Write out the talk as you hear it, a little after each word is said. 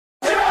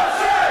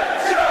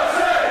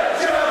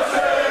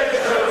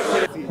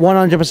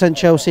100%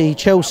 Chelsea.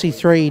 Chelsea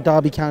 3,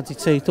 Derby County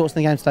 2. Thoughts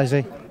on the game today,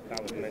 Z?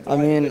 I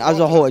mean, as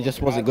a whole, it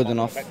just wasn't good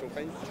enough.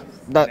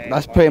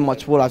 That's pretty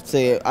much all I'd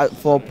say.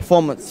 For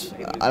performance,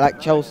 I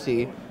like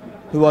Chelsea,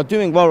 who are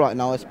doing well right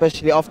now,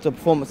 especially after the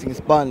performance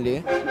against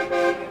Burnley.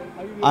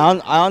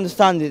 I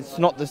understand it's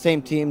not the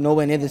same team,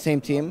 nowhere near the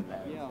same team,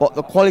 but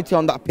the quality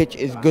on that pitch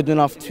is good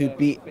enough to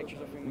beat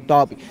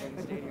Derby.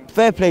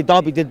 Fair play,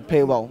 Derby did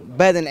play well,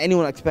 better than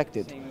anyone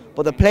expected.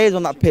 But the players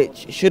on that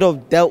pitch should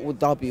have dealt with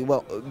Derby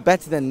well,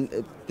 better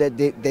than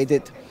they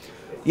did.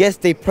 Yes,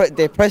 they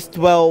pressed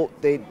well,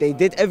 they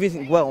did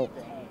everything well,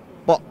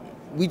 but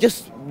we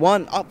just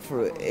weren't up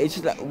for it. It's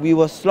just like we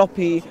were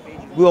sloppy.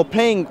 We were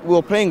playing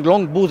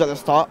long balls at the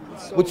start,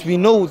 which we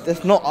know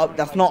that's not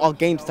our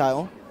game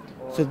style.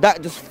 So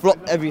that just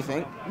flopped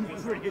everything.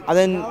 And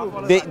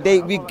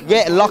then we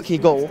get a lucky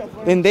goal,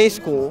 then they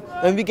score,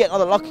 then we get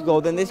another lucky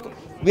goal, then they score.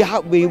 We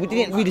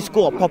didn't really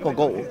score a proper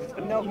goal.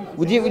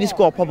 We didn't really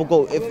score a proper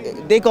goal.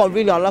 If they got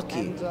really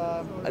unlucky,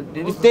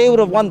 if they would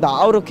have won that,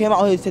 I would have came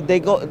out here and said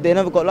they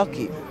never got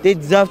lucky. They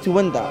deserve to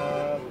win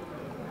that.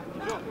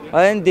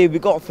 And then we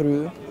got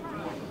through.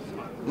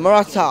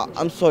 Morata,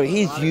 I'm sorry,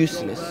 he's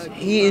useless.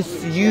 He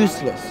is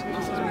useless.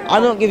 I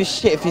don't give a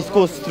shit if he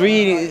scores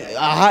 3, a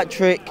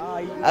hat-trick,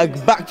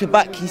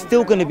 back-to-back, he's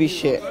still going to be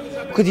shit.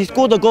 Because he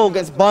scored a goal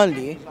against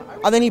Burnley,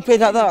 and then he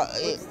played like that.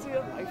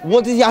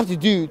 What does he have to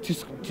do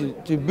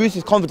to boost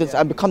his confidence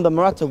and become the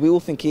Morata we all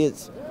think he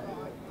is?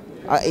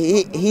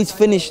 He's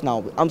finished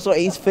now. I'm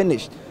sorry, he's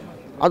finished.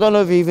 I don't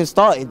know if he even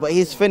started, but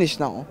he's finished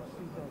now.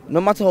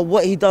 No matter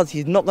what he does,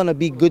 he's not going to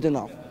be good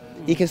enough.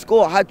 He can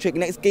score a hat-trick,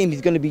 next game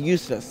he's going to be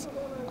useless.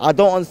 I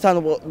don't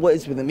understand what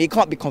is with him. He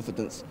can't be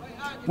confident.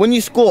 When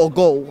you score a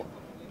goal,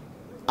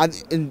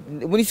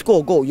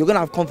 you're going to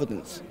have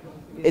confidence.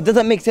 It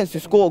doesn't make sense to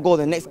score a goal,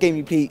 the next game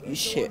you play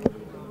shit.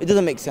 It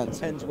doesn't make sense.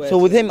 So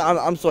with him,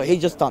 I'm sorry,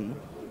 he's just done.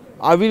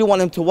 I really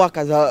want him to work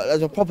as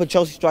a proper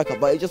Chelsea striker,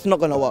 but it's just not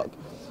going to work.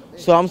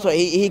 So I'm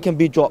sorry, he can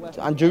be dropped.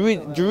 And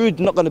Giroud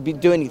not going to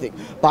do anything.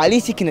 But at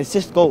least he can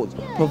assist goals,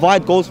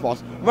 provide goals for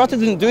us. Morata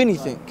didn't do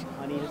anything.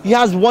 He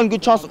has one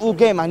good chance all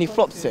game and he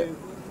flops it.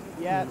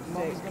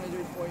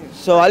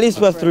 So at least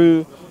we're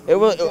through.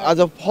 As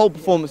a whole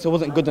performance, it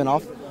wasn't good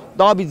enough.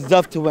 Derby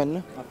deserved to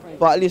win,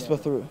 but at least we're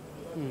through.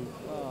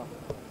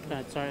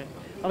 Sorry.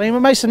 I mean,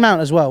 with Mason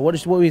Mount as well,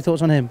 what were your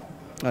thoughts on him?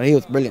 He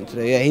was brilliant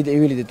today, yeah, he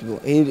really did well.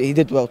 He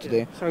did well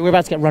today. Sorry, we're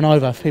about to get run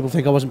over. If people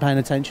think I wasn't paying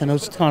attention, I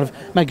was kind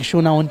of making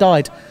sure no one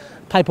died.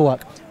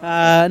 Paperwork.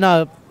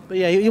 No, but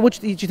yeah, do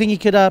you think he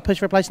could push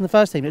for a place in the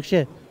first team next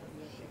year?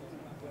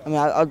 I mean,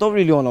 I don't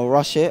really want to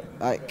rush it,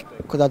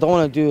 because I don't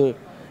want to do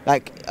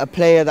a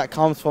player that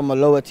comes from a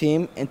lower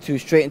team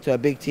straight into a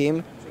big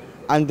team,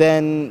 and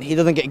then he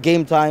doesn't get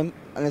game time,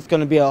 and it's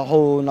going to be a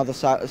whole another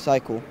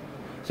cycle.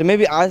 So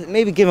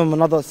maybe give him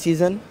another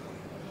season,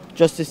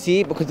 just to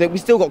see, because we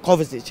still got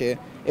Kovacic here.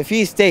 If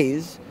he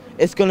stays,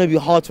 it's going to be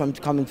hard for him to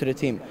come into the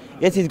team.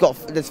 Yes, there's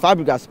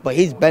Fabregas, but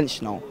he's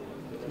benched now.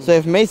 So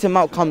if Mason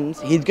Mount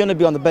comes, he's going to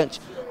be on the bench,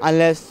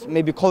 unless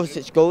maybe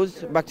Kovacic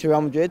goes back to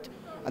Real Madrid,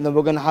 and then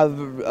we're going to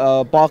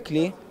have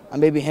Barkley,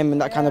 and maybe him in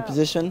that kind of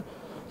position.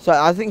 So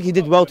I think he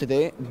did well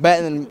today,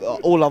 better than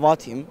all of our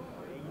team.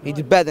 He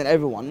did better than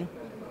everyone.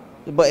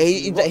 But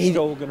he's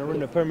going to win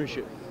the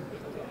Premiership.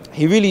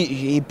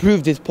 He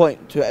proved his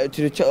point to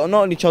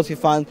not only Chelsea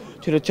fans,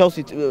 to the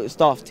Chelsea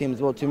staff team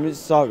as well. To Mr.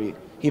 Sarri,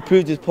 he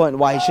proved his point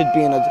why he should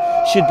be in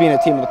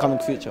a team in the coming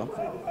future.